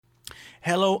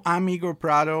Hello, I'm Igor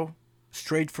Prado,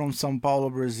 straight from Sao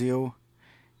Paulo, Brazil,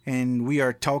 and we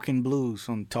are talking blues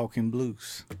on Talking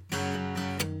Blues.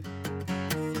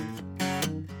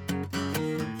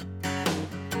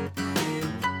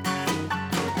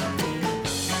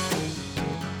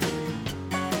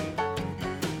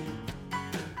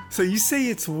 So you say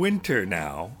it's winter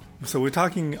now. So we're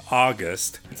talking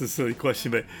August. It's a silly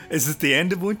question, but is it the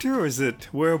end of winter or is it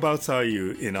whereabouts are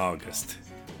you in August?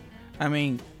 I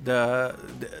mean,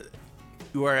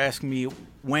 you are asking me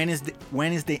when is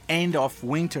the end of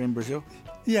winter in Brazil?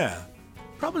 Yeah.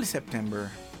 Probably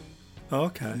September.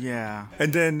 Okay. Yeah.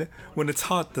 And then when it's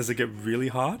hot, does it get really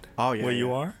hot? Oh yeah. Where yeah,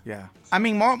 you are? Yeah. I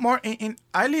mean, more in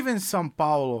I live in São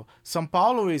Paulo. São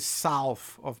Paulo is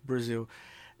south of Brazil.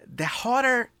 The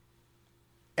hotter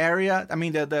area. I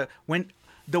mean, when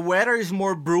the weather is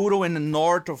more brutal in the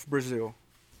north of Brazil.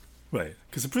 Right.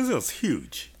 Because Brazil is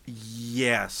huge.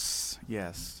 Yes.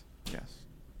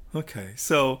 Okay.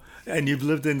 So, and you've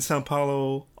lived in Sao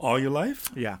Paulo all your life?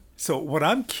 Yeah. So what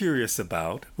I'm curious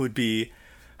about would be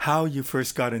how you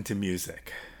first got into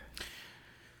music.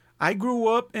 I grew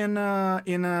up in a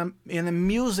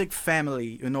music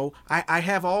family. You know, I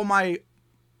have all my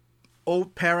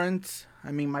old parents.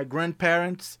 I mean, my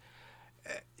grandparents.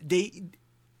 A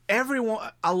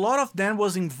lot of them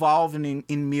was involved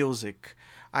in music.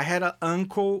 I had an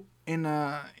uncle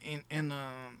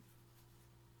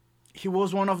he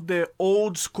was one of the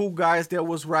old school guys that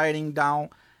was writing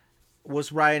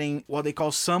what they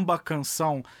call samba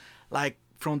canção, like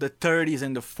from the 30s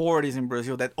and the 40s in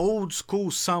Brazil, that old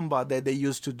school samba that they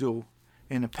used to do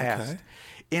in the past. Okay.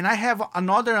 And I have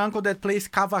another uncle that plays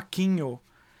cavaquinho.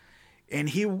 And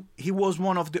he was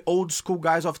one of the old school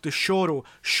guys of the choro.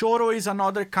 Choro is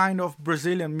another kind of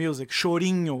Brazilian music.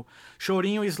 Chorinho.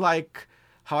 Chorinho is like,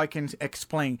 how I can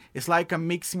explain? It's like a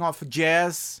mixing of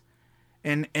jazz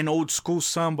and old school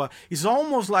samba. It's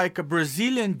almost like a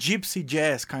Brazilian gypsy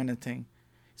jazz kind of thing.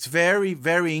 It's very,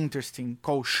 very interesting,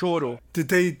 called choro. Did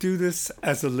they do this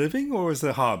as a living or as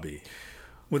a hobby?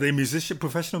 Were they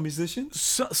professional musicians?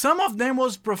 Some of them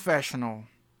was professional.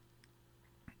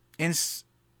 And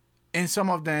some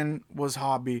of them was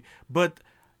hobby, but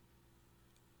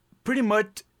pretty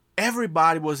much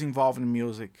everybody was involved in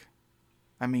music.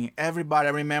 I mean, everybody.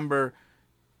 I remember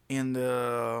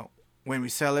when we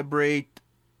celebrate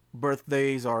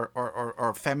birthdays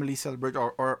or family celebrate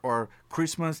or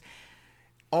Christmas,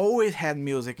 always had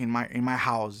music in my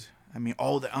house. I mean,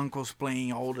 all the uncles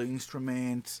playing all the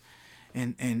instruments,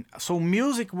 and so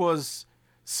music was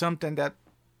something that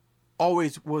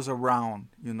always was around,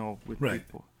 with Right.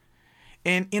 people.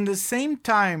 And in the same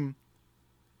time,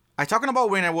 I'm talking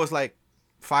about when I was like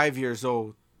 5 years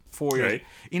old, 4 years. Right.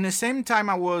 In the same time,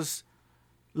 I was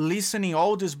listening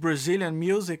all this Brazilian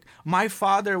music. My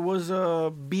father was a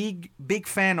big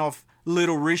fan of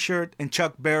Little Richard and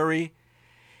Chuck Berry,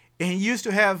 and he used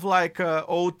to have like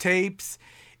old tapes.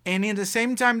 And in the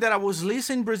same time that I was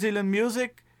listening Brazilian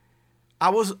music, I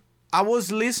was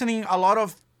listening a lot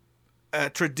of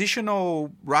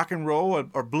traditional rock and roll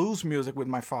or blues music with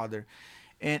my father.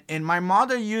 And my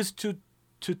mother used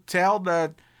to tell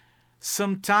that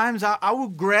sometimes I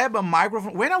would grab a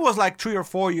microphone. When I was like 3 or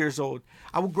 4 years old,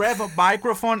 I would grab a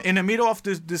microphone in the middle of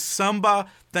this samba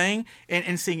thing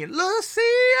and sing it,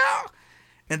 Lucia!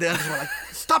 And then I was like,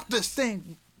 stop this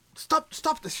thing. Stop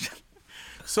this.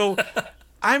 So,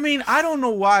 I mean, I don't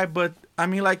know why, but I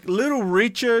mean, like Little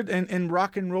Richard and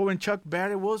rock and roll and Chuck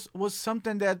Berry was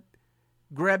something that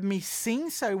grabbed me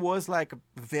since I was like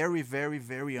very, very,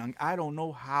 very young. I don't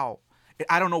know how.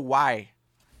 I don't know why.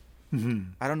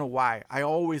 Mm-hmm. I don't know why. I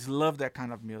always loved that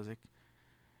kind of music.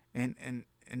 And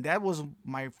that was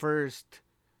my first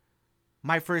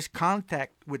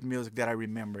contact with music that I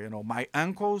remember. My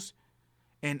uncles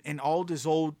and all these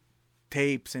old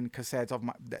tapes and cassettes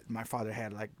that my father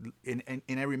had. Like and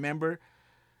I remember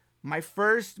my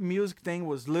first music thing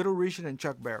was Little Richard and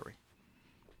Chuck Berry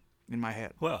in my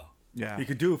head. Well, yeah. You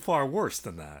could do far worse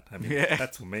than that. I mean, Yeah.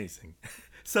 That's amazing.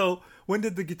 So, when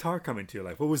did the guitar come into your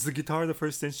life? Was the guitar the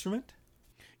first instrument?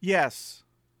 Yes.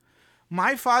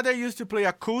 My father used to play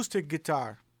acoustic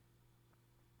guitar.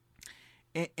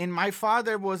 And my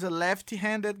father was a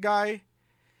left-handed guy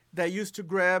that used to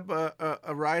grab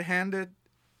a right-handed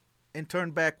and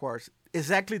turn backwards,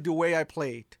 exactly the way I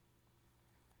played.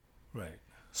 Right.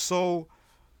 So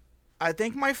I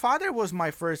think my father was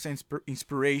my first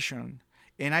inspiration.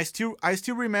 And I still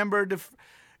remember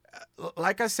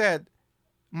like I said,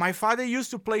 my father used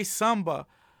to play samba,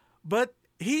 but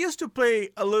he used to play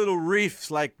a little riffs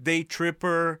like Day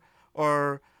Tripper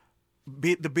or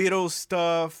the Beatles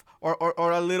stuff, or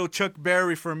a little Chuck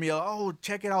Berry for me. Oh,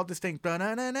 check it out, this thing.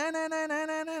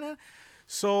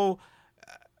 So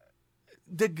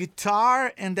the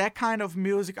guitar and that kind of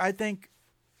music, I think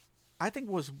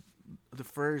was the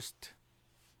first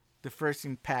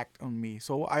impact on me.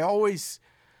 So I always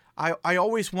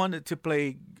wanted to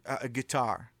play a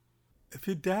guitar. If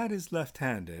your dad is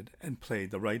left-handed and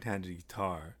played the right-handed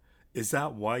guitar, is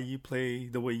that why you play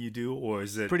the way you do, or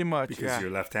is it Pretty much, because yeah. you're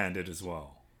left-handed as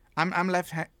well? I'm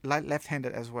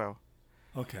left-handed as well.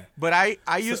 Okay. But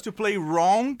I used to play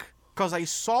wrong because I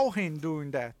saw him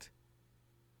doing that.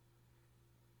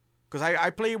 Because I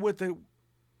play with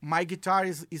my guitar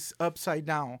is upside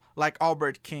down, like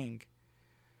Albert King.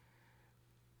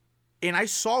 And I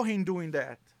saw him doing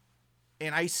that.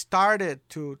 And I started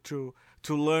to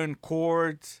learn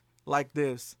chords like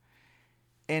this.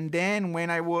 And then when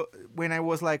I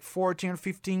was like 14 or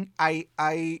 15,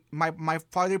 my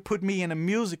father put me in a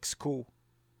music school.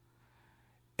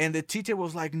 And the teacher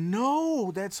was like,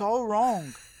 "No, that's all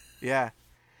wrong." Yeah.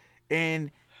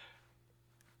 And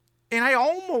I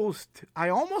almost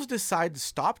decided to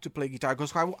stop to play guitar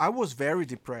because I was very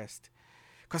depressed.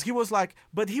 Because he was like,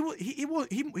 but he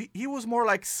was more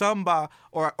like samba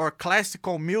or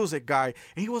classical music guy.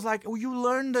 And he was like, "Oh, you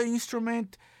learn the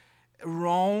instrument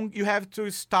wrong. You have to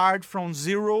start from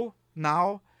zero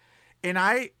now." And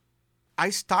I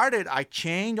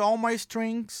changed all my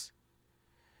strings.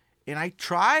 And I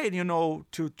tried,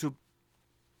 to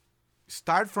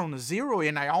start from zero,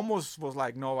 and I almost was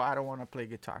like, "No, I don't want to play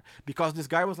guitar," because this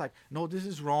guy was like, "No, this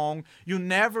is wrong. You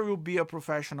never will be a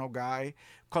professional guy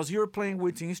because you're playing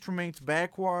with instruments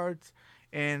backwards,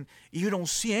 and you don't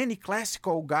see any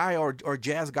classical guy or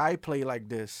jazz guy play like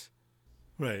this."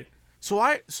 Right. So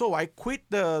I quit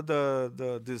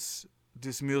this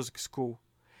music school.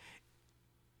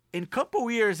 In a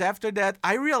couple years after that,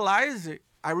 I realized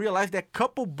that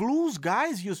couple blues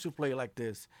guys used to play like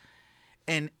this,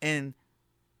 and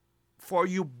for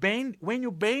you when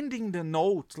you're bending the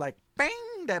notes like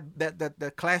bang,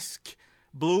 that classic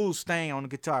blues thing on the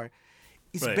guitar,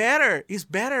 it's Right. better. It's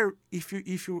better if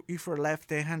you're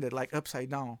left-handed, like upside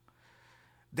down.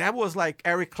 That was like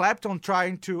Eric Clapton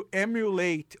trying to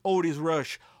emulate Otis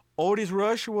Rush. Otis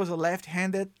Rush was a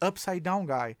left-handed upside down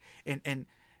guy, and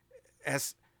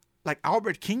as like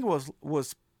Albert King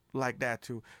was like that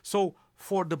too. So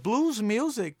for the blues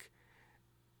music,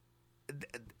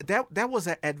 that was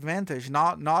an advantage,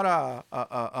 not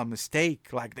a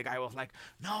mistake. Like the guy was like,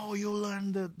 "No, you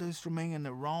learn the instrument in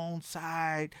the wrong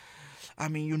side. I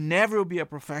mean, you never will be a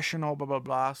professional, blah blah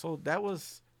blah." So that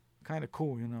was kind of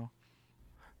cool,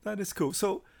 That is cool.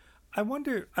 So I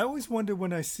always wonder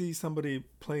when I see somebody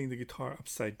playing the guitar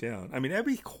upside down. I mean,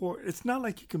 every chord, it's not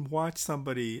like you can watch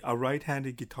a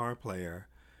right-handed guitar player,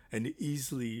 and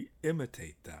easily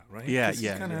imitate that, right? Yeah, 'Cause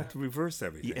yeah, You kind of yeah. have to reverse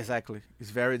everything. Yeah, exactly. It's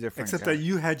very different. Except yeah. that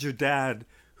you had your dad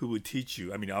who would teach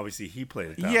you. I mean, obviously he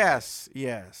played it that way.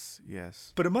 Yes.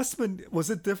 But it must have been, was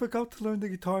it difficult to learn the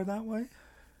guitar that way?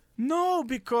 No,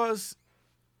 because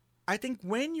I think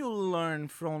when you learn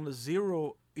from the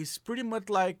zero, it's pretty much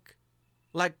like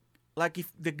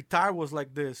if the guitar was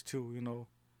like this too.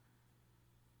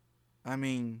 I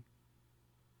mean,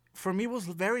 for me, it was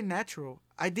very natural.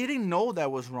 I didn't know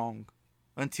that was wrong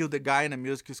until the guy in the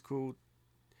music school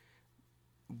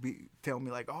tell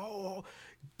me like, "Oh,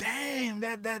 damn,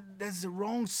 that's the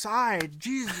wrong side.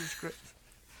 Jesus Christ."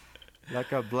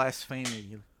 Like a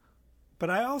blasphemy. But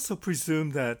I also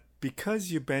presume that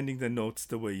because you're bending the notes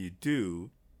the way you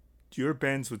do, your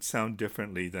bends would sound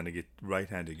differently than a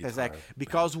right-handed guitar. Exactly.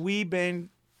 Because we bend,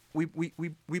 we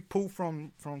pull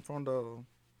from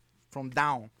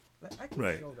down. I can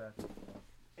Right. show that.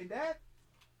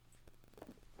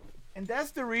 And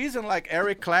that's the reason, like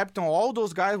Eric Clapton, all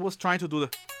those guys was trying to do the,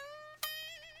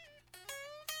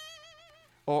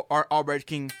 or Albert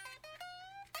King.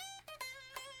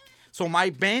 So my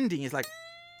bending is like,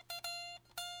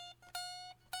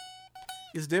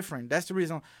 is different. That's the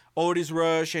reason Otis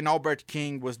Rush and Albert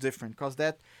King was different, because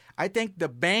I think the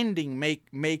bending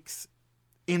makes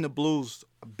in the blues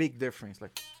a big difference.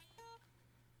 Like,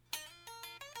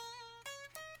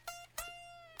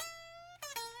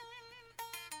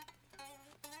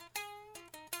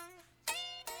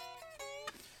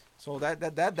 so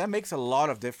that makes a lot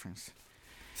of difference.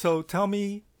 So tell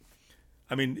me,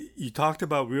 I mean, you talked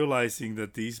about realizing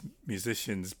that these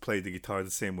musicians played the guitar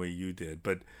the same way you did,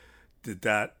 but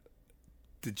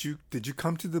did you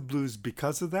come to the blues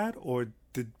because of that, or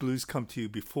did blues come to you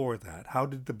before that? How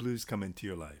did the blues come into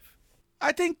your life?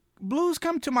 I think blues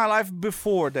come to my life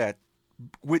before that,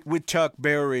 with Chuck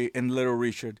Berry and Little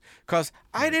Richard, because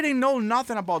I didn't know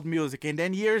nothing about music, and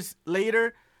then years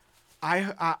later,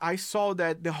 I saw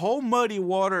that the whole Muddy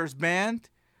Waters band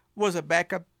was a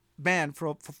backup band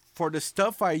for the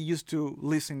stuff I used to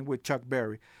listen with Chuck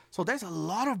Berry. So there's a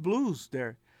lot of blues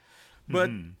there, but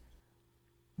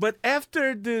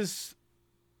after this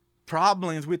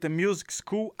problems with the music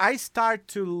school, I start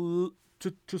to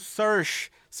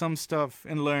search some stuff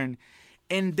and learn,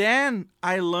 and then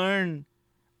I learn,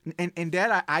 and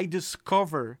that I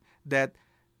discover that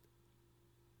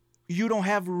you don't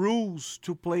have rules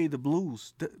to play the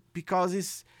blues,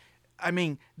 because I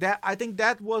think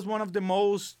that was one of the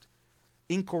most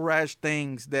encouraged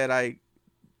things that I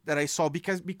saw,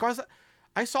 because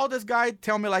I saw this guy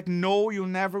tell me like, no, you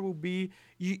never will be,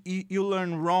 you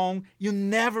learn wrong, you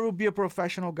never will be a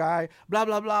professional guy, blah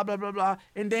blah blah blah blah blah.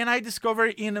 And then I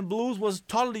discovered in the blues was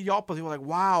totally the opposite. It was like,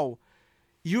 wow,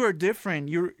 you are different,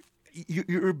 you're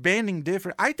bending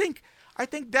different. I think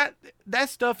that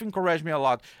stuff encouraged me a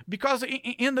lot, because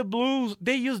in the blues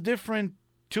they use different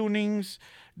tunings,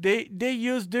 they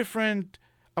use different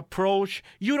approach.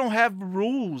 You don't have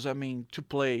rules, to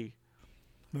play.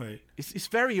 Right. It's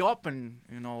very open,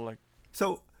 like.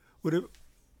 So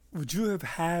would you have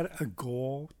had a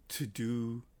goal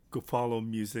to go follow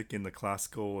music in the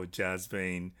classical or jazz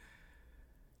vein?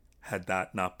 Had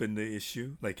that not been the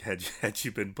issue? Like, had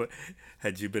you been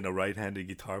a right-handed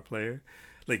guitar player?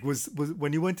 Like, was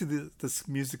when you went to this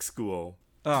music school,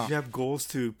 did you have goals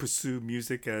to pursue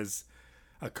music as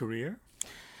a career?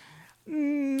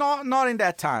 Not in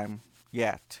that time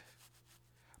yet.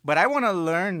 But I want to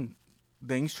learn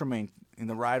the instrument in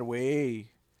the right way.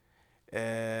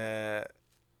 But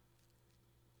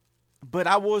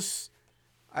I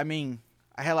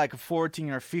had like a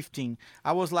 14 or 15.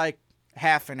 I was like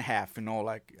half and half,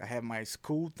 like I have my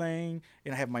school thing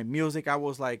and I have my music. I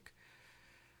was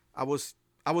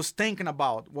thinking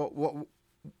about what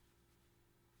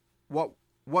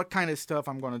kind of stuff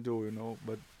I'm gonna do,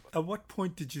 but at what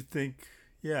point did you think,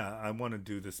 yeah, I want to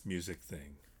do this music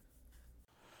thing?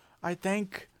 I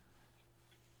think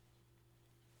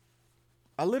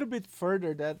a little bit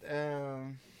further, that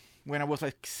when I was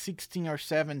like 16 or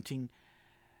 17,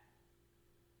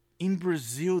 in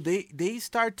Brazil, they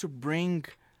start to bring,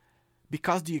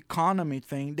 because the economy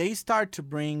thing, they start to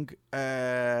bring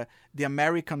the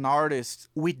American artists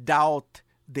without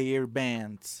their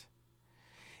bands.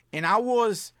 And I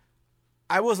was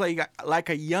like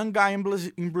a young guy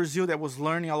in Brazil that was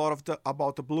learning a lot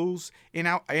about the blues, and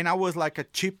I was like a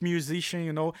cheap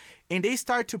musician, and they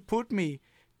start to put me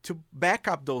to back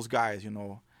up those guys,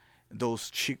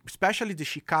 especially the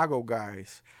Chicago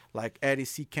guys, like Eddie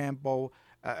C. Campbell,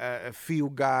 Phil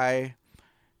Guy,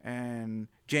 and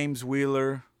James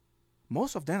Wheeler.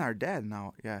 Most of them are dead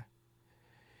now, yeah.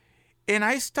 And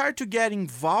I start to get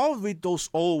involved with those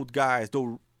old guys,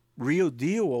 the real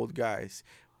deal old guys.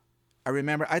 I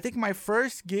remember, I think my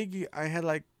first gig, I had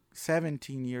like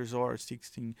 17 years old or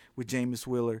 16 with James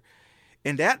Wheeler.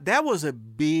 And that was a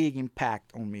big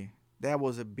impact on me. That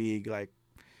was a big, like,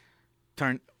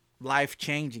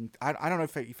 life-changing. I don't know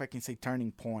if I can say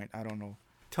turning point. I don't know.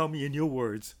 Tell me in your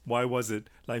words, why was it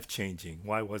life-changing?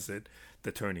 Why was it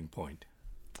the turning point?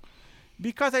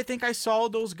 Because I think I saw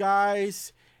those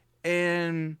guys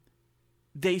and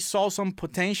they saw some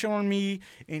potential in me,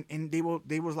 and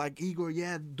they was like, Igor,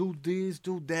 yeah, do this,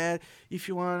 do that. If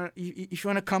you wanna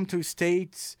come to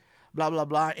States, blah blah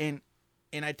blah. And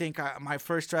I think my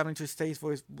first traveling to the States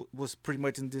was pretty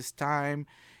much in this time,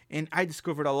 and I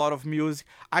discovered a lot of music.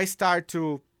 I started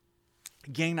to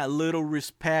gain a little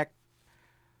respect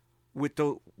with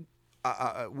those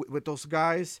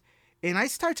guys, and I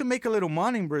started to make a little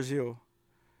money in Brazil,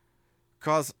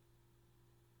 cause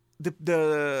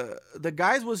the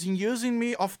guys was using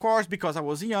me, of course, because I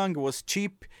was young, it was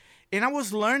cheap, and I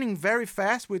was learning very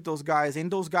fast with those guys.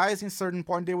 And those guys, in certain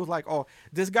point, they was like, oh,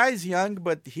 this guy is young,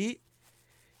 but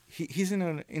he's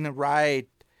in a right.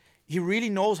 He really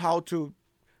knows how to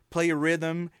play a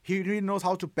rhythm. He really knows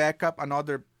how to back up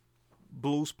another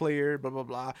blues player, blah blah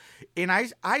blah. And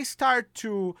I start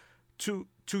to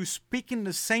speak in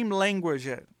the same language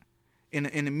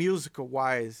in a musical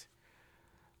wise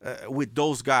with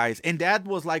those guys, and that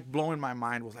was like blowing my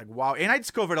mind. It was like, wow. And I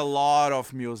discovered a lot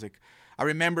of music. I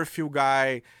remember Phil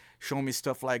Guy showing me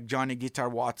stuff like Johnny Guitar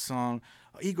Watson.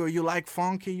 Igor, you like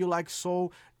funky, you like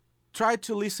soul, try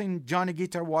to listen Johnny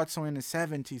Guitar Watson in the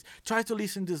 70s. Try to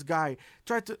listen this guy.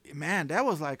 Man, that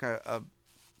was like a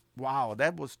wow,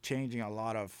 that was changing a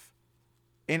lot of.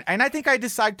 And I think I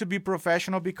decided to be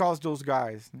professional because those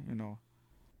guys,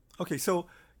 Okay, so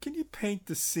can you paint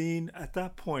the scene at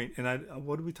that point? And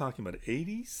what are we talking about?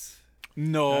 80s?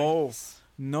 No, Nice.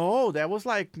 no, that was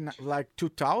like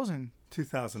 2000.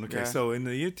 2000. Okay, Yeah. so in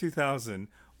the year 2000,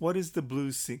 what is the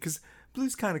blues scene? Because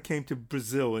blues kind of came to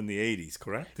Brazil in the 80s,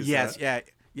 correct? Is Yes, that yeah,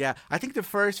 yeah. I think the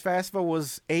first festival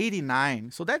was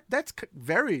 '89, so that's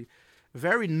very,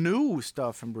 very new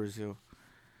stuff in Brazil.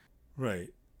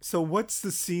 right? So what's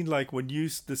the scene like when you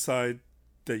decide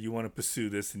that you want to pursue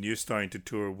this and you're starting to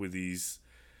tour with these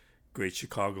great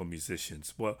Chicago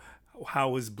musicians? Well,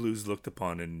 how is blues looked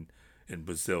upon in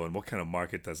Brazil, and what kind of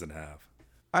market does it have?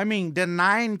 I mean, the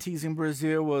 '90s in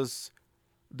Brazil was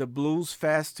the blues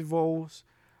festivals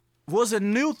was a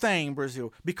new thing in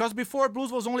Brazil because before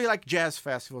blues was only like jazz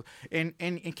festivals. And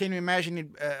can you imagine it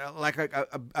like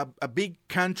a big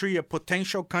country, a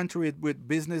potential country with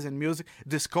business and music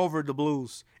discovered the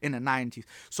blues in the '90s.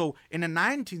 So in the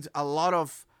 '90s, a lot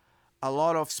of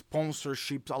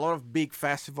sponsorships, a lot of big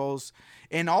festivals,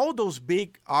 and all those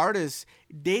big artists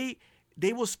they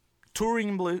was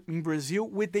touring in Brazil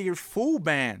with their full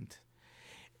band.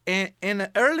 And in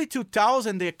the early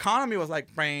 2000, the economy was like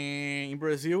in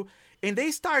Brazil, and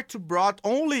they start to brought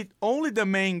only the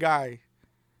main guy,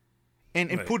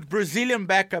 and Right. put Brazilian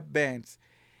backup bands,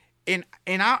 and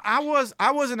I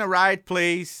was in the right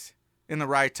place in the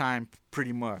right time,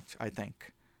 pretty much. I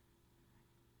think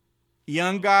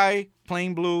young guy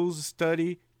playing blues,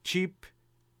 study cheap,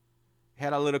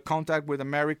 had a little contact with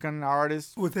American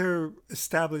artists. Were there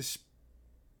established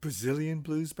Brazilian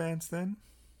blues bands then?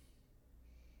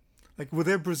 Like, were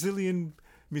there Brazilian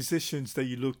musicians that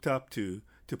you looked up to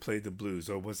play the blues,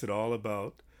 or was it all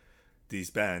about these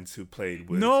bands who played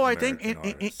with No, I American think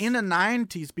artists? in the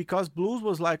 '90s, because blues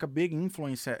was like a big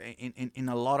influence in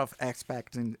a lot of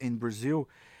aspects in Brazil.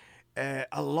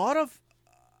 A lot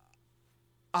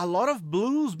of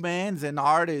blues bands and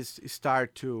artists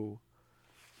start to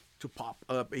pop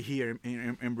up here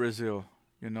in Brazil,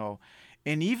 you know,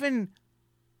 and even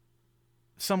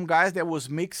some guys that was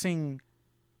mixing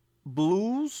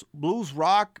blues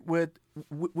rock with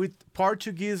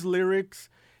Portuguese lyrics.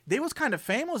 They was kind of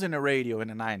famous in the radio in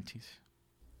the '90s.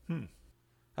 Hmm.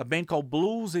 A band called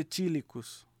Blues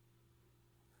Etílicos.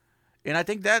 And I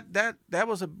think that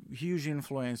was a huge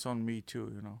influence on me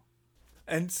too, you know.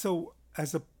 And so,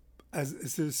 as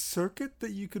is there a circuit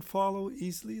that you could follow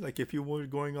easily? Like, if you were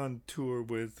going on tour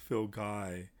with Phil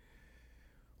Guy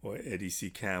or Eddie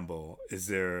C. Campbell, is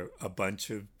there a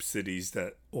bunch of cities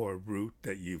that or route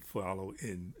that you follow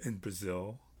in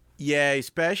Brazil? Yeah,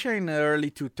 especially in the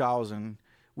early 2000,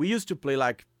 we used to play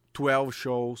like 12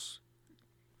 shows,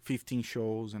 15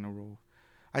 shows in a row.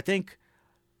 I think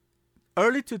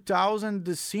early 2000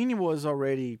 the scene was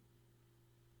already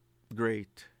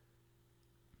great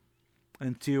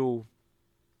until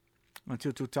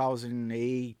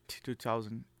 2008,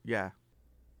 2000. Yeah.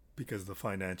 Because the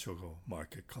financial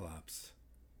market collapsed.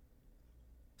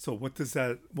 So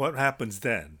what happens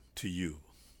then to you?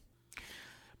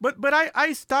 But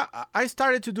I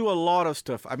started to do a lot of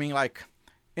stuff. I mean, like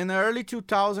in the early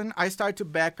 2000, I started to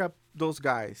back up those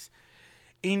guys.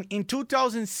 In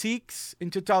 2006, in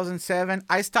 2007,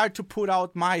 I started to put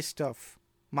out my stuff,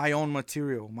 my own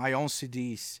material, my own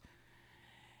CDs.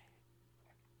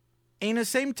 In the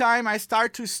same time, I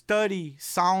started to study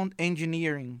sound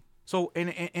engineering. So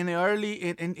in the early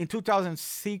in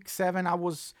 2006, 7, I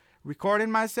was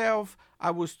recording myself.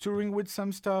 I was touring with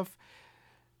some stuff.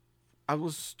 I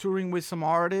was touring with some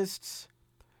artists.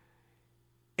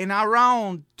 And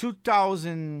around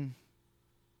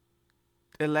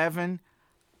 2011,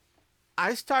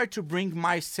 I started to bring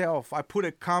myself. I put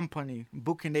a company,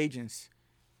 booking agents,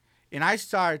 and I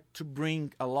started to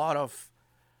bring a lot of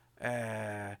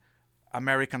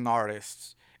American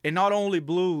artists, and not only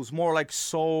blues, more like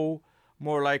soul,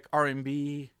 more like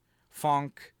R&B,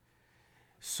 funk.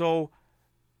 So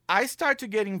I started to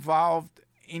get involved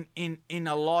in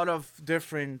a lot of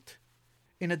different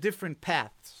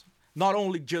paths. Not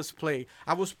only just play.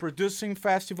 I was producing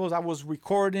festivals. I was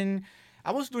recording.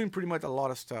 I was doing pretty much a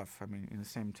lot of stuff. I mean, in the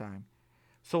same time.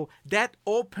 So that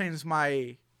opens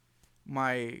my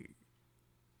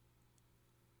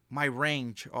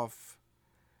range of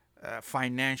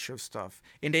financial stuff.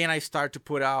 And then I start to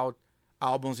put out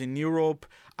albums in Europe.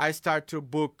 I start to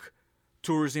book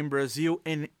tours in Brazil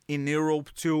and in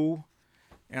Europe too.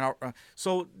 And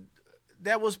so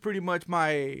that was pretty much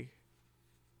my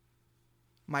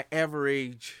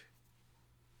average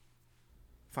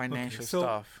financial so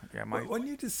stuff. Yeah, when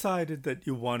you decided that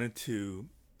you wanted to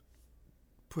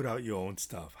put out your own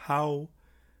stuff, how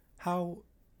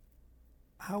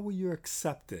were you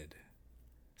accepted?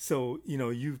 So,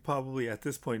 you've probably at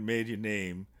this point made your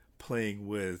name playing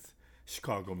with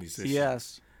Chicago musicians.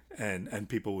 Yes. And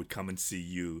people would come and see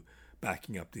you.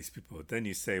 backing up these people. Then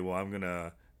you say, well, I'm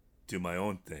gonna do my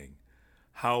own thing.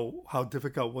 How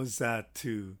difficult was that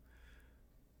to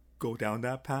go down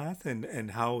that path,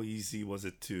 and how easy was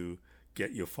it to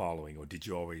get your following, or did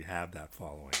you already have that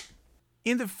following?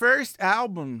 In the first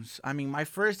albums, I mean, my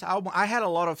first album, I had a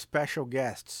lot of special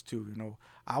guests too. You know,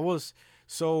 I was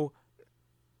so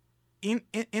in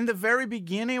the very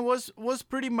beginning was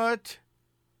pretty much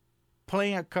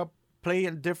playing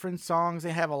different songs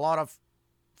and have a lot of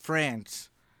friends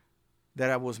that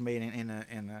I was made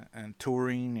in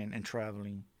touring and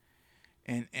traveling,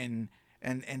 and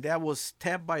that was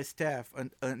step by step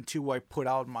until I put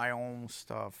out my own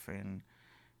stuff and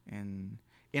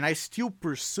I still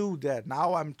pursue that.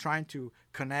 Now I'm trying to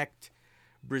connect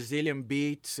Brazilian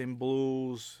beats and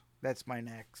blues. That's my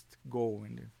next goal,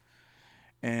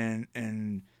 and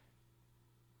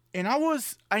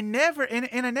I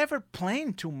never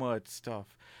planned too much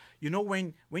stuff. You know,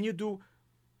 when you're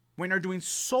doing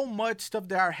so much stuff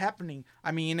that are happening.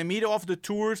 I mean, in the middle of the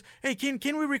tours, hey,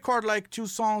 can we record like 2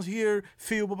 songs here?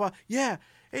 Feel blah blah. Yeah.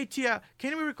 Hey Tia,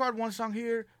 can we record 1 song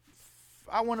here?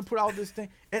 I want to put out this thing.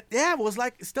 It was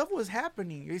like stuff was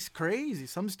happening. It's crazy.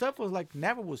 Some stuff was like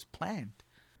never was planned.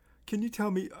 Can you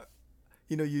tell me?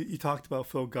 You talked about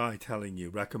Phil Guy telling you,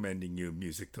 recommending you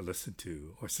music to listen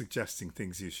to, or suggesting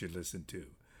things you should listen to.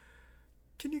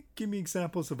 Can you give me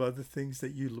examples of other things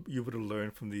that you would have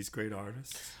learned from these great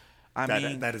artists?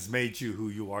 That has made you who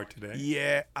you are today?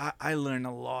 Yeah, I learned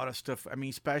a lot of stuff. I mean,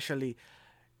 especially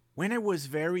when I was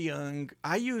very young,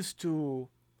 I used to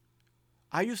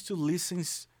listen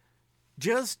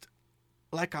just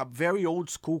like a very old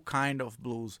school kind of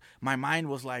blues. My mind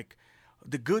was like,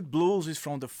 the good blues is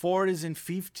from the 40s and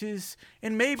 50s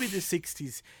and maybe the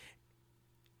 60s.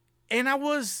 And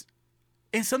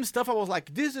some stuff I was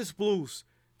like, this is blues.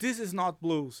 This is not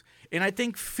blues. And I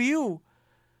think Phil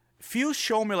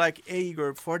showed me like, hey,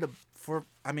 Igor,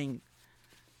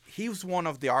 he was one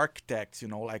of the architects,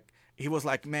 like he was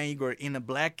like, man, Igor, in a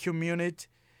black community,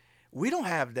 we don't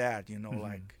have that,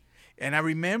 like, and I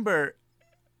remember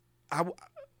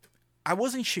I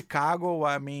was in Chicago,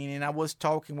 and I was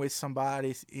talking with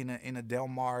somebody in a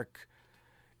Delmark,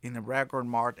 in a record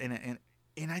mart, and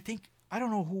I think, I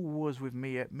don't know who was with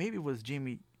me. Maybe it was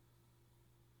Jimmy.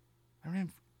 I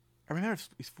remember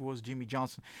if it was Jimmy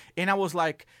Johnson. And I was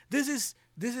like, this is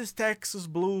Texas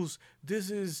blues.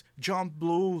 This is jump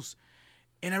blues.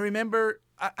 And I remember,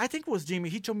 I think it was Jimmy.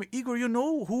 He told me, Igor, you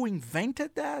know who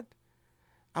invented that?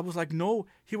 I was like, no.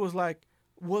 He was like,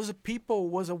 was a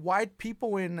white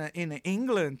people in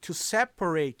England to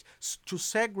segregate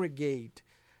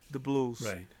the blues.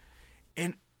 Right.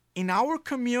 And in our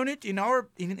community,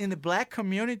 in the black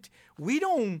community, we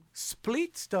don't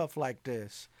split stuff like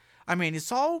this. I mean,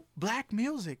 it's all black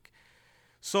music.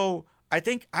 So I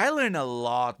think I learned a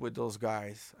lot with those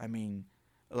guys. I mean,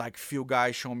 like Phil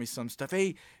Guy showed me some stuff.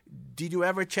 Hey, did you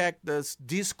ever check this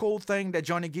disco thing that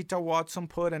Johnny Guitar Watson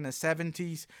put in the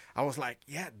 70s? I was like,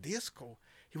 yeah, disco.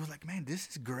 He was like, man, this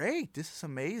is great. This is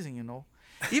amazing,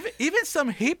 Even some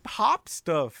hip hop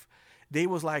stuff. They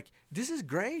was like, this is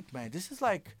great, man. This is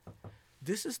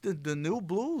the new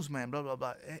blues, man, blah, blah,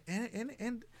 blah.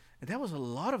 And that was a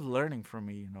lot of learning for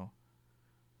me,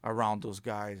 around those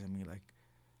guys. I mean, like,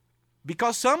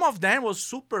 because some of them was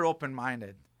super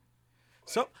open-minded.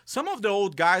 So some of the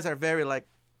old guys are very like,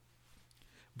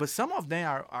 but some of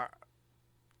them are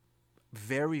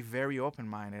very, very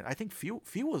open-minded. I think Phil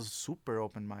was super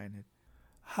open-minded.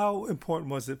 How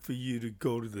important was it for you to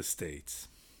go to the States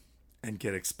and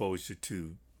get exposure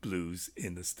to blues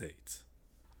in the States?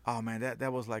 Oh man, that's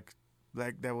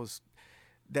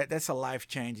a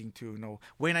life-changing too.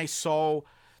 When I saw,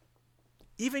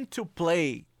 even to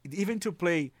play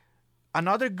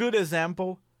another good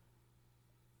example.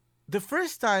 The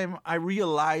first time I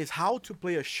realized how to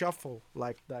play a shuffle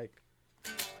like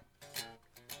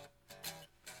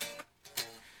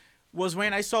was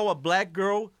when I saw a black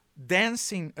girl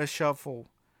dancing a shuffle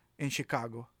in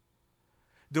Chicago.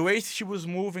 The way she was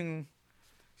moving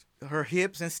her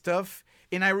hips and stuff,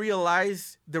 and I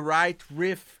realized the right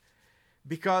riff,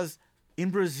 because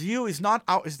in Brazil it's not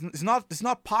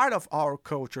part of our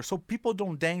culture, so people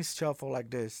don't dance shuffle like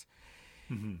this.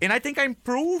 Mm-hmm. And I think I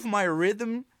improved my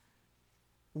rhythm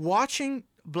watching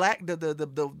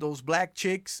those black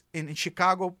chicks in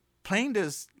Chicago playing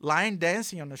this line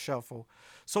dancing on the shuffle.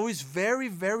 So it's very,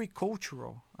 very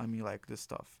cultural. I mean, like this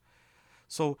stuff.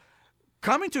 So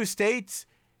coming to States,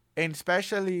 and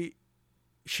especially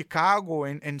Chicago,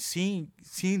 and seeing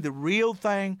the real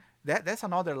thing, that's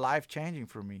another life changing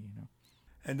for me.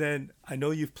 And then I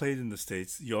know you've played in the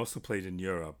States. You also played in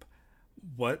Europe.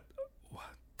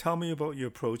 tell me about your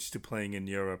approach to playing in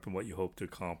Europe and what you hope to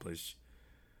accomplish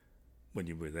when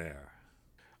you were there.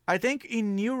 I think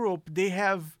in Europe they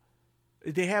have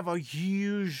a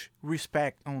huge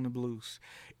respect on the blues,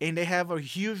 and they have a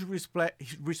huge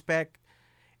respect,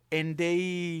 and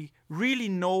they really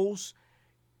knows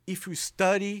if you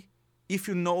study, if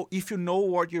you know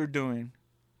what you're doing.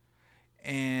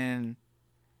 And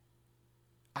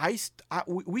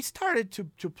we started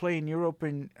to play in Europe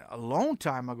in a long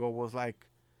time ago. It was like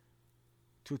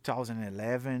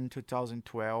 2011,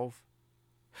 2012.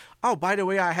 Oh, by the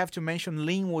way, I have to mention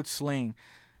Linwood Sling.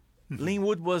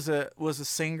 Linwood was a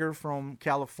singer from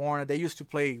California. They used to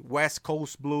play West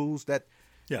Coast blues.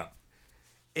 Yeah.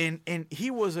 And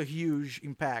he was a huge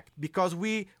impact because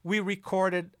we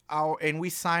recorded and we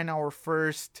signed our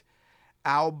first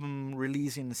album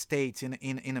release in the States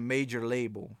in a major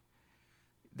label.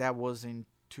 That was in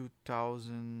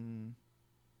 2000,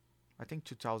 I think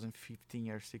 2015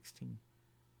 or 16.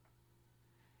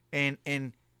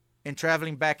 And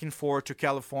traveling back and forth to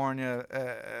California,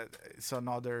 it's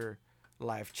another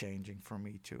life changing for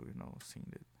me too. Seeing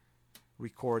the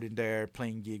recording there,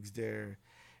 playing gigs there,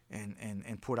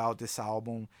 and put out this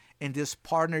album and this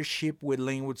partnership with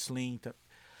Linwood Sling.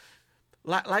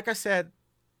 Like I said,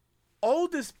 all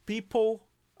these people,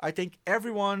 I think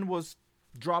everyone was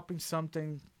dropping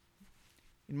something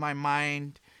in my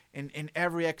mind, and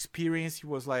every experience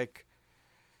was like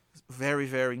very,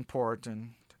 very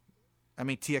important. I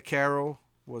mean, Tia Carroll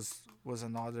was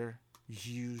another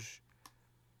huge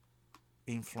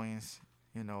influence.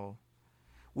 Can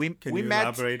we you met.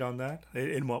 elaborate on that?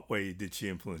 In what way did she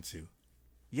influence you?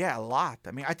 Yeah, a lot.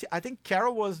 I mean, I think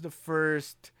Carol was the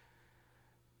first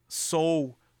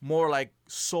more like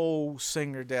soul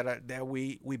singer that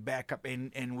we back up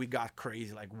and we got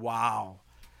crazy. Like, wow,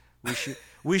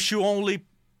 we should only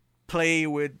play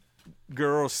with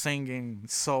girls singing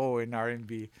soul and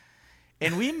R&B.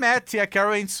 And we met Tia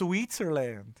Carol in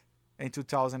Switzerland in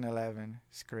 2011.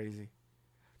 It's crazy.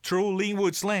 Through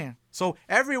Linwood Sling. So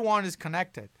everyone is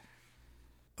connected.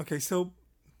 Okay, so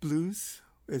blues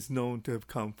is known to have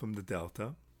come from the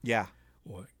Delta. Yeah.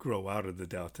 Or grow out of the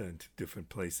Delta into different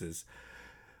places.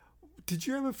 Did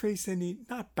you ever face any,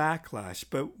 not backlash,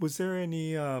 but was there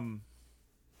any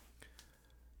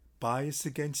bias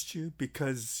against you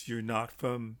because you're not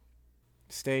from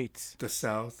States, the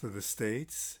South or the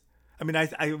States? I mean,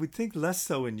 I would think less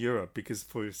so in Europe because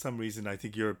for some reason I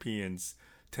think Europeans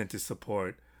tend to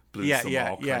support blues from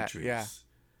all countries. Yeah.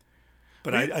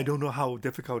 But I don't know how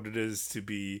difficult it is to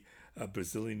be a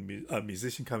Brazilian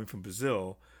musician coming from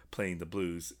Brazil playing the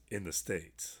blues in the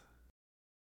States.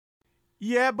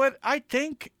 Yeah, but I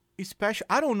think especially,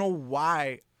 I don't know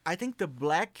why, I think the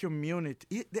black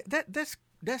community,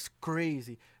 that's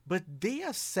crazy, but they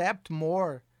accept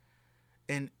more.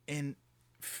 And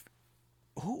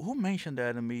who mentioned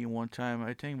that to me one time?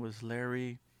 I think it was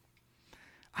Larry.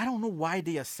 I don't know why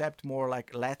they accept more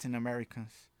like Latin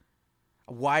Americans.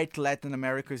 A white Latin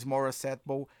America is more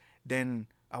acceptable than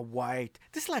a white.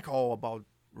 This is like all about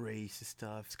race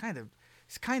stuff. It's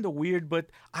kind of weird, but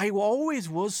I always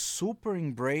was super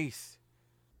embraced.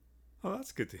 Oh,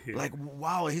 that's good to hear. Like,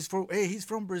 wow, he's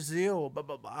from Brazil. Blah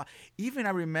blah blah. Even I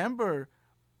remember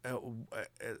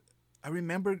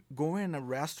going in a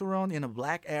restaurant in a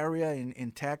black area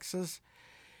in Texas,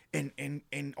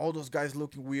 and all those guys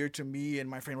looking weird to me, and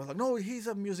my friend was like, no, he's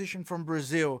a musician from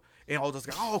Brazil, and all those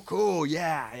guys, oh, cool,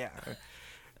 yeah.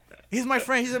 He's my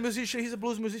friend, he's a musician, he's a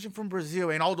blues musician from Brazil,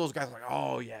 and all those guys were like,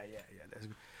 oh, yeah. That's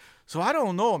good. So I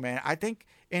don't know, man. I think,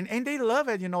 and they love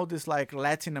it, this like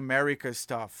Latin America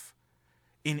stuff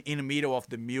in the middle of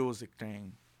the music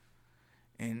thing.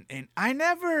 And I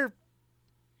never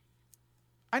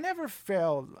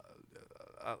felt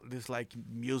this like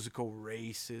musical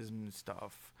racism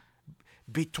stuff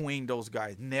between those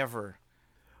guys. Never.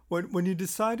 When you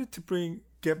decided to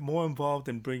get more involved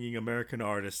in bringing American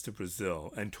artists to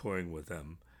Brazil and touring with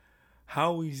them,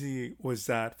 how easy was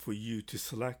that for you to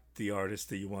select the artists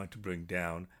that you want to bring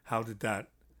down? How did that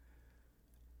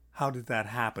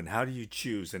happen? How do you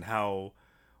choose, and how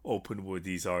open were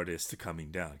these artists to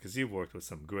coming down? Because you've worked with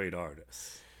some great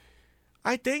artists.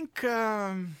 I think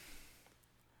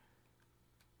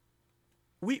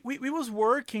we was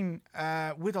working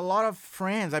with a lot of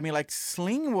friends. I mean, like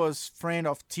Sling was friend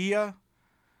of Tia,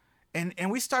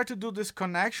 and we started to do this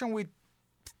connection with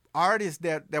artists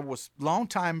that was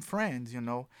longtime friends.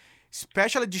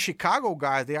 Especially the Chicago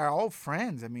guys. They are all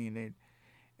friends. I mean,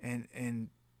 and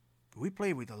we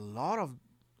play with a lot of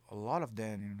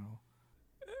them.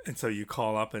 And so you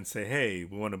call up and say, hey,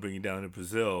 we want to bring you down to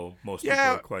Brazil. Most people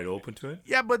are quite open to it.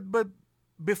 Yeah, but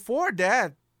before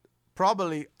that,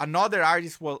 probably another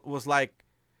artist was like,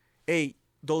 hey,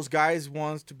 those guys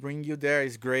wants to bring you there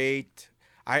is great.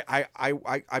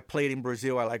 I played in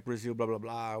Brazil. I like Brazil. Blah blah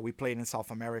blah. We played in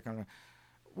South America.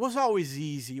 It was always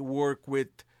easy work with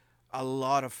a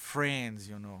lot of friends.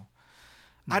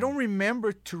 I don't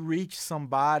remember to reach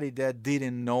somebody that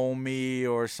didn't know me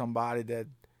or somebody that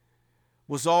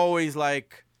was always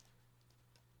like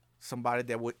somebody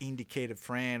that would indicate a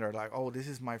friend or like, oh, this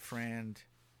is my friend.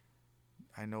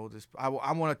 I know this. I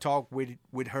want to talk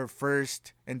with her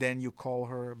first, and then you call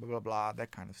her, blah, blah, blah,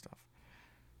 that kind of stuff.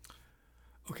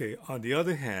 Okay, on the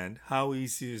other hand, how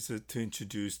easy is it to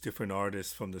introduce different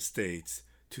artists from the States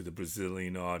to the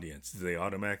Brazilian audience? Do they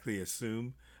automatically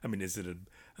assume? I mean, is it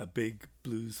a big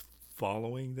blues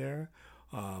following there?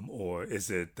 Or is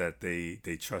it that they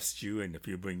trust you, and if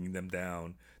you're bringing them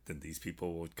down, then these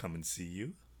people will come and see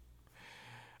you?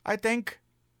 I think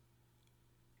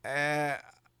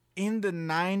in the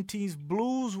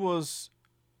 90s,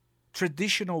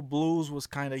 traditional blues was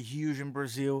kind of huge in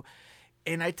Brazil.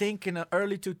 And I think in the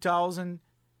early 2000s,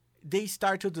 they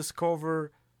start to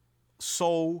discover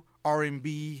soul,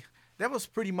 R&B. That was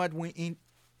pretty much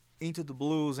into the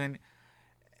blues. And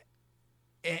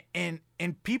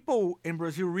people in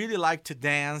Brazil really like to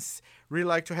dance, really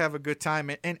like to have a good time.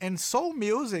 And soul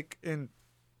music and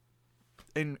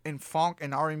funk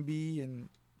and R&B and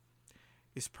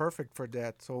is perfect for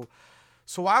that.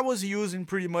 So I was using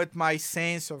pretty much my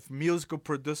sense of musical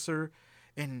producer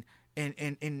and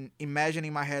imagining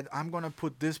in my head, I'm gonna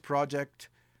put this project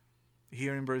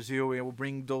here in Brazil and we'll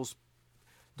bring those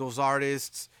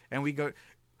artists, and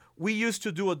we used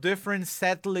to do a different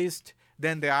set list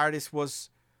than the artist was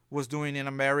doing in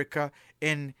America,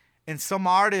 and some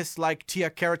artists like Tia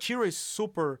Carrot. Tia is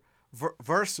super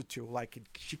versatile, like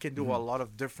she can do a lot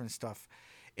of different stuff,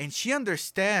 and she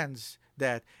understands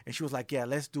that, and she was like, yeah,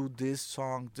 let's do this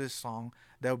song,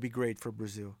 that would be great for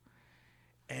Brazil.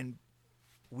 And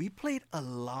we played a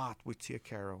lot with Tia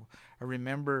Carol. I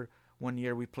remember one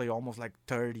year we played almost like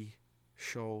 30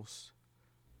 shows,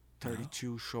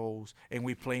 32 shows, and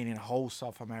we played in whole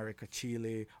South America,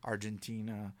 Chile,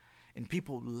 Argentina, and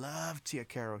people loved Tia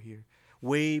Carol here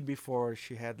way before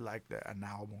she had like an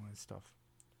album and stuff.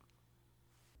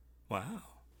 Wow.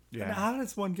 Yeah. And how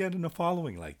does one get in a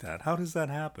following like that? How does that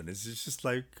happen? Is it just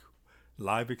like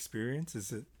live experience?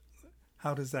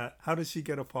 How does she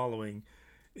get a following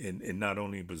in not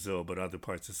only Brazil but other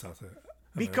parts of South America?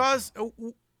 Because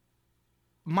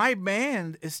my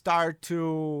band started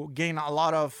to gain a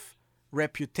lot of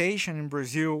reputation in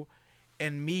Brazil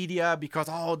and media because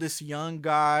this young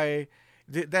guy,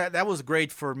 that was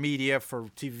great for media, for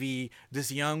TV.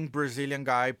 This young Brazilian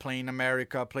guy playing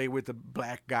America, play with the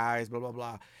black guys, blah blah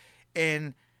blah.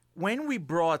 And when we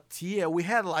brought Tia, we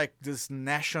had like this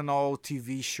national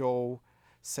TV show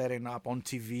setting up on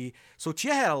TV. So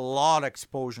Tia had a lot of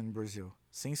exposure in Brazil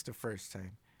since the first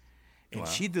time. And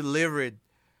she delivered,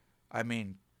 I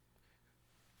mean,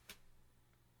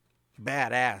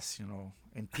 badass,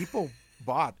 and people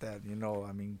bought that,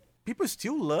 I mean, people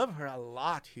still love her a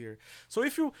lot here. So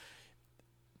if you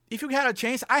had a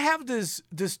chance, I have this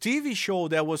TV show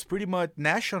that was pretty much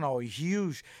national,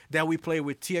 huge, that we play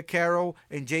with Tia Carol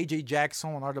and JJ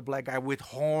Jackson, another black guy with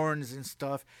horns and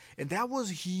stuff. And that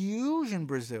was huge in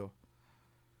Brazil.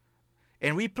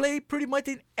 And we play pretty much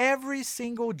in every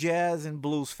single jazz and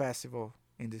blues festival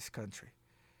in this country.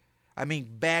 I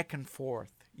mean, back and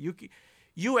forth.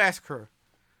 You ask her.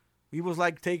 We was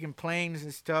like taking planes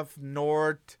and stuff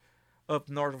up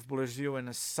north of Brazil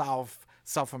and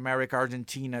South America,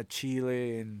 Argentina,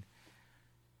 Chile, and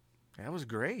that was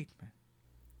great, man.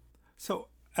 So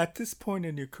at this point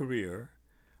in your career,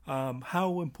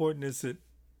 how important is it?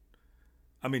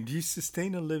 I mean, do you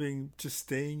sustain a living just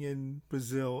staying in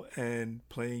Brazil and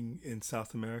playing in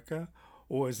South America?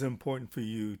 Or is it important for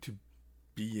you to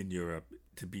be in Europe,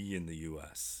 to be in the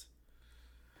U.S.?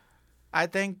 I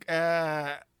think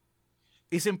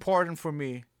it's important for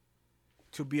me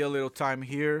to be a little time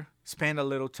here, spend a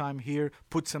little time here,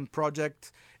 put some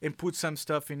projects and put some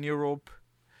stuff in Europe.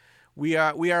 We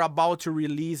are about to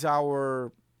release I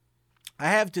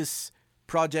have this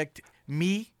project,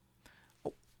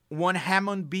 one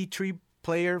Hammond B3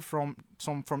 player from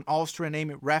Austria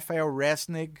named Raphael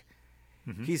Resnig.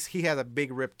 Mm-hmm. He has a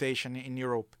big reputation in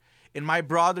Europe. And my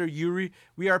brother Yuri,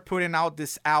 we are putting out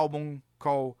this album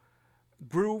called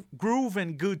Groove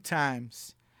and Good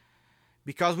Times.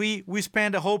 Because we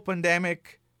spent the whole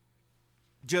pandemic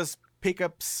just pick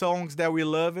up songs that we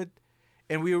love it,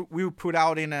 and we put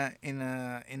out in a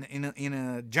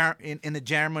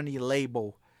Germany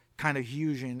label, kind of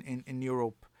huge in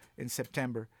Europe in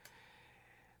September.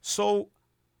 So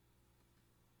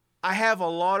I have a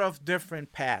lot of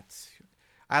different paths.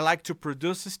 I like to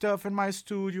produce stuff in my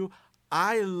studio.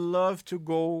 I love to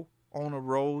go on a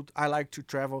road. I like to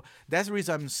travel. That's the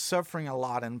reason I'm suffering a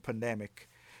lot in pandemic,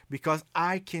 because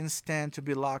I can stand to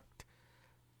be locked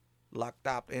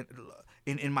up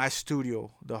in my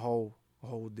studio the whole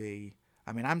day.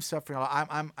 I mean, I'm suffering a lot.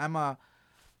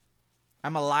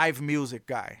 I'm a live music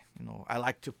guy. You know, I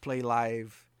like to play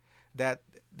live. That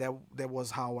that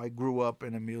was how I grew up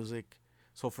in the music.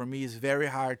 So for me, it's very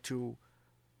hard to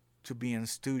be in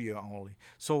studio only.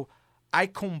 So I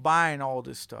combine all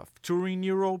this stuff: touring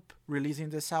Europe, releasing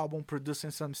this album,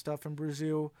 producing some stuff in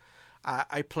Brazil.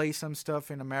 I play some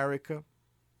stuff in America.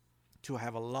 To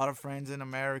have a lot of friends in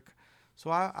America.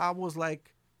 So I was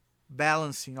like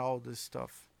balancing all this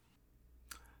stuff.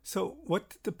 So, what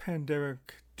did the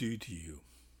pandemic do to you?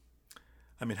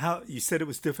 I mean, how you said it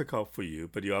was difficult for you,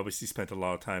 but you obviously spent a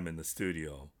lot of time in the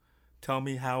studio. Tell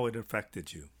me how it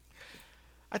affected you.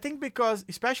 I think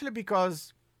especially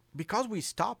because we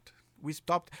stopped. We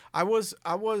stopped. I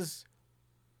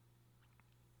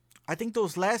think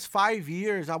those last 5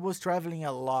 years I was traveling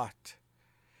a lot.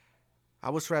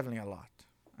 I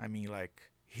mean, like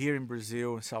here in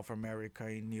Brazil, in South America,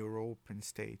 in Europe, in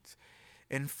States.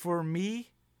 And for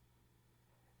me,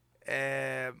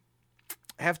 have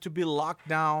to be locked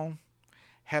down,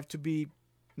 have to be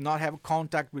not have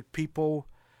contact with people.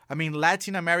 I mean,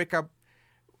 Latin America,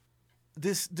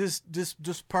 this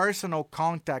personal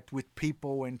contact with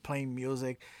people and playing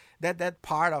music, that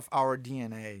part of our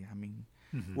DNA. I mean,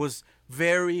 was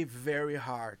very, very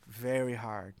hard, very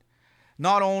hard.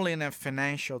 Not only in a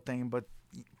financial thing, but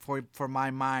for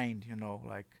my mind, you know,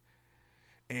 like,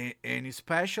 and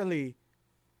especially,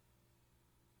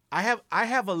 I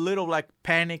have a little like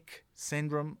panic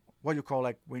syndrome. What you call,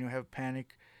 like, when you have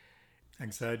panic?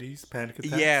 Anxieties, panic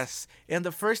attacks? Yes. And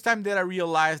the first time that I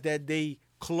realized that they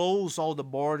closed all the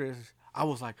borders, I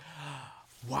was like,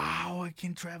 wow, I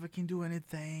can travel, I can do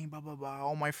anything, blah, blah, blah.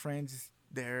 All my friends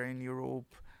there in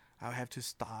Europe, I have to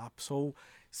stop. So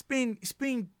it's been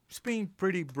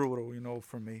pretty brutal, you know,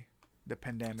 for me, the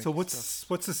pandemic. So what's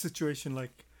the situation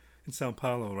like in Sao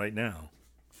Paulo right now?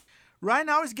 Right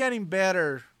now it's getting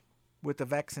better with the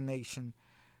vaccination,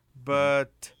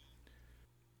 but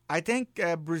I think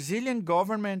Brazilian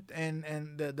government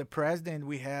and the president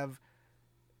we have,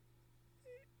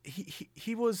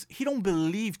 he don't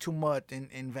believe too much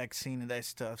in vaccine and that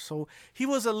stuff. So he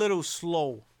was a little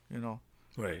slow, you know.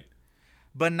 Right.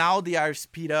 But now they are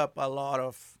speed up a lot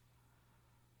of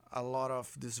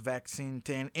this vaccine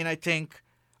thing. And I think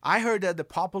I heard that the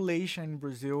population in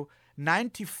Brazil,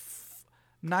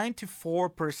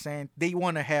 94%, they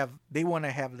want to have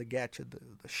the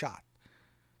shot.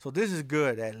 So this is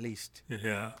good, at least.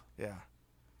 Yeah. Yeah.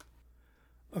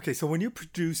 Okay, so when you're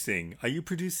producing, are you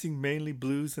producing mainly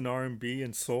blues and R&B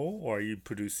and soul, or are you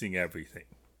producing everything?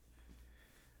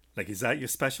 Like, is that your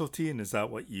specialty, and is that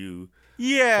what you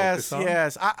focus on?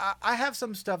 Yes. I have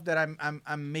some stuff that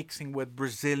I'm mixing with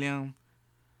Brazilian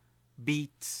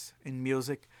beats in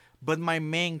music, but my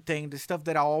main thing, the stuff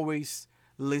that I always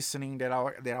listening, that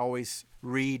I always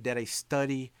read, that I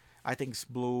study, I think it's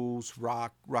blues,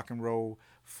 rock and roll,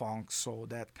 funk, soul,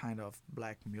 that kind of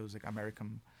black music,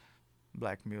 American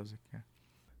black music. Yeah.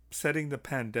 Setting the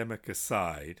pandemic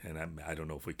aside, and I don't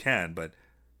know if we can, but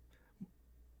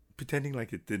pretending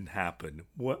like it didn't happen,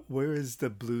 what's the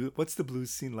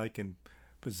blues scene like in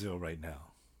Brazil right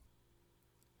now?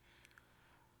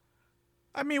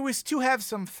 I mean, we still have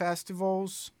some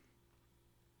festivals.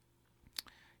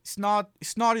 It's not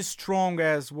as strong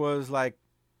as was like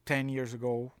 10 years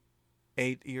ago,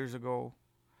 8 years ago,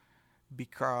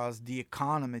 because the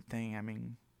economy thing, I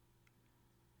mean,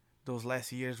 those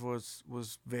last years was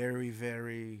very,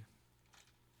 very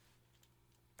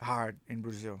hard in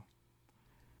Brazil.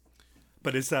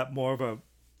 But is that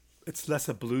it's less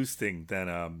a blues thing than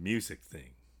a music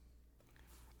thing?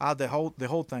 The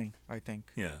whole thing, I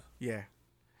think. Yeah.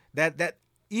 That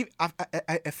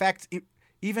affects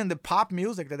even the pop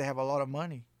music, that they have a lot of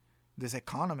money, this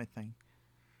economy thing.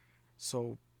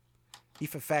 So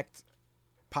if affects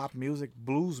pop music,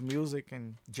 blues music,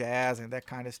 and jazz and that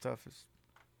kind of stuff,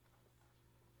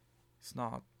 it's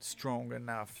not strong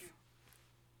enough.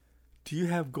 Do you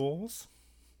have goals?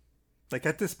 Like,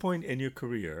 at this point in your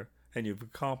career, and you've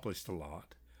accomplished a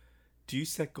lot, do you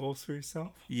set goals for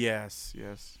yourself? Yes.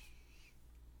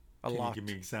 A lot. Can you give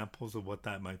me examples of what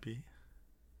that might be?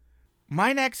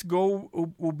 My next goal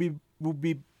will be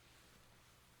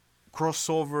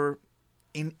crossover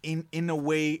in a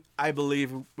way I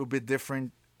believe will be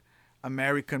different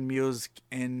American music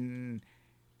in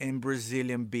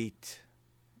Brazilian beat,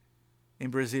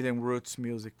 in Brazilian roots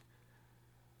music.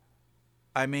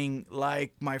 I mean,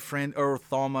 like my friend Earl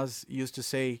Thomas used to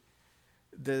say,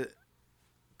 the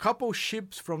couple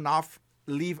ships from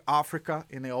leave Africa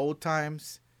in the old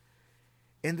times,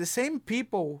 and the same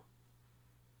people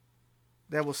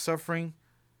that was suffering,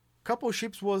 couple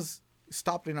ships was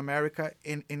stopped in America,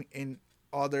 in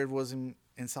other was in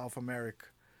South America.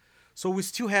 So we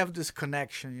still have this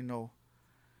connection, you know.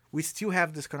 We still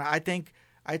have this connection.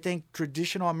 I think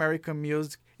traditional American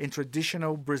music and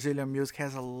traditional Brazilian music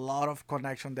has a lot of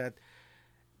connection that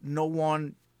no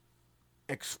one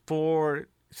explored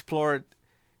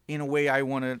in a way I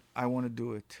wanna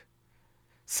do it.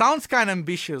 Sounds kind of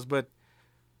ambitious, but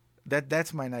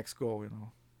that's my next goal, you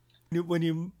know. When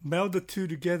you meld the two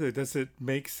together, does it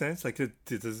make sense? Like, do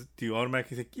you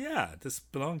automatically think, yeah, this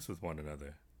belongs with one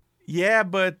another? Yeah,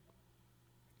 but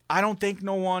I don't think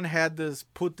no one had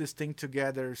put this thing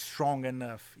together strong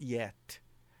enough yet.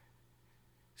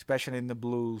 Especially in the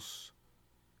blues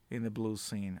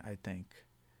scene, I think.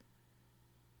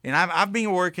 And I've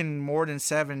been working more than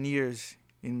 7 years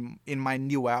in my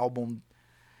new album,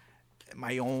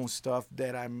 my own stuff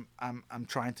that I'm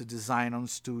trying to design on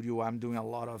studio. I'm doing a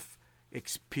lot of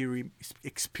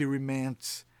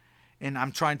experiments, and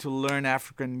I'm trying to learn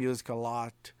African music a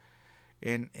lot,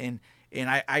 and I'm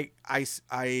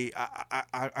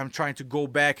trying to go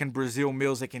back in Brazil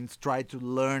music and try to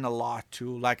learn a lot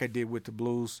too, like I did with the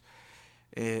blues,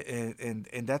 and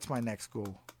that's my next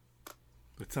goal.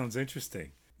 That sounds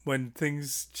interesting. When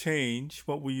things change,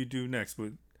 what will you do next?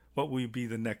 What will be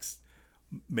the next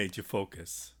major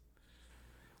focus?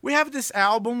 We have this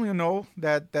album, you know,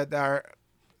 that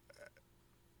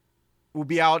will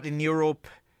be out in Europe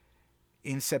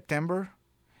in September.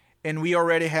 And we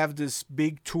already have this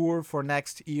big tour for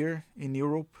next year in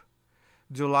Europe,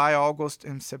 July, August,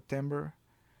 and September.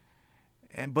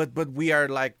 But we are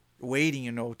like waiting,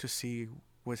 you know, to see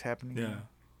what's happening. Yeah. You know,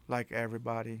 like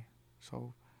everybody.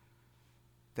 So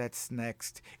that's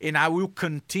next. And I will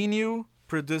continue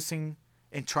producing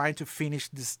and trying to finish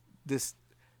this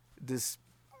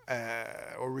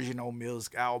original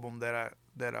music album that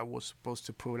I was supposed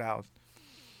to put out.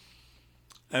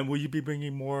 And will you be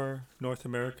bringing more North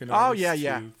American artists? Oh,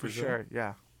 yeah, to for sure.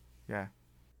 Yeah.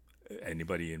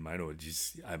 Anybody in mind? Or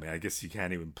I guess you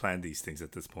can't even plan these things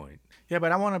at this point. Yeah,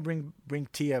 but I want to bring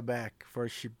Tia back for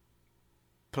she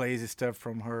plays stuff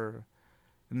from her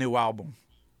new album.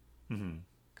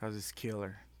 Because it's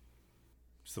killer.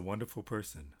 She's a wonderful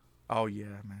person. Oh,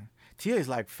 yeah, man. Tia is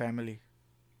like family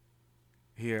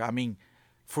here. I mean,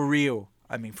 for real.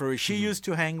 She used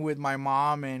to hang with my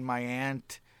mom and my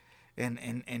aunt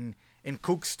and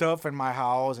cook stuff in my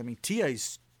house. I mean, Tia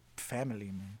is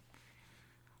family, man.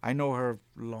 I know her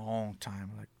long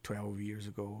time, like 12 years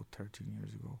ago, 13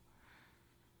 years ago.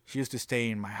 She used to stay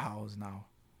in my house now.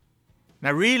 And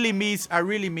I really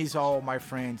miss all my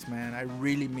friends, man. I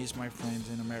really miss my friends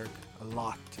in America a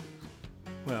lot.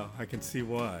 Well, I can see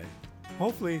why.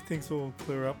 Hopefully things will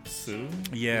clear up soon.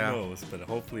 Yeah. Who knows, but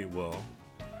hopefully it will.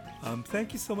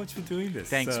 Thank you so much for doing this.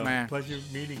 Thanks, man. Pleasure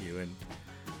meeting you. And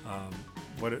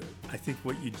I think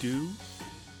what you do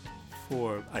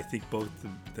for, I think, both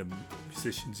the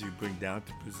musicians you bring down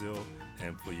to Brazil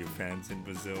and for your fans in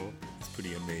Brazil, is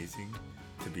pretty amazing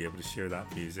to be able to share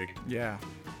that music. Yeah.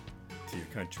 To your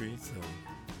country. So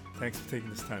thanks for taking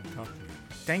this time to talk to me.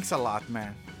 Thanks a lot,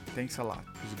 man. Thanks a lot.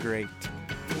 It was great.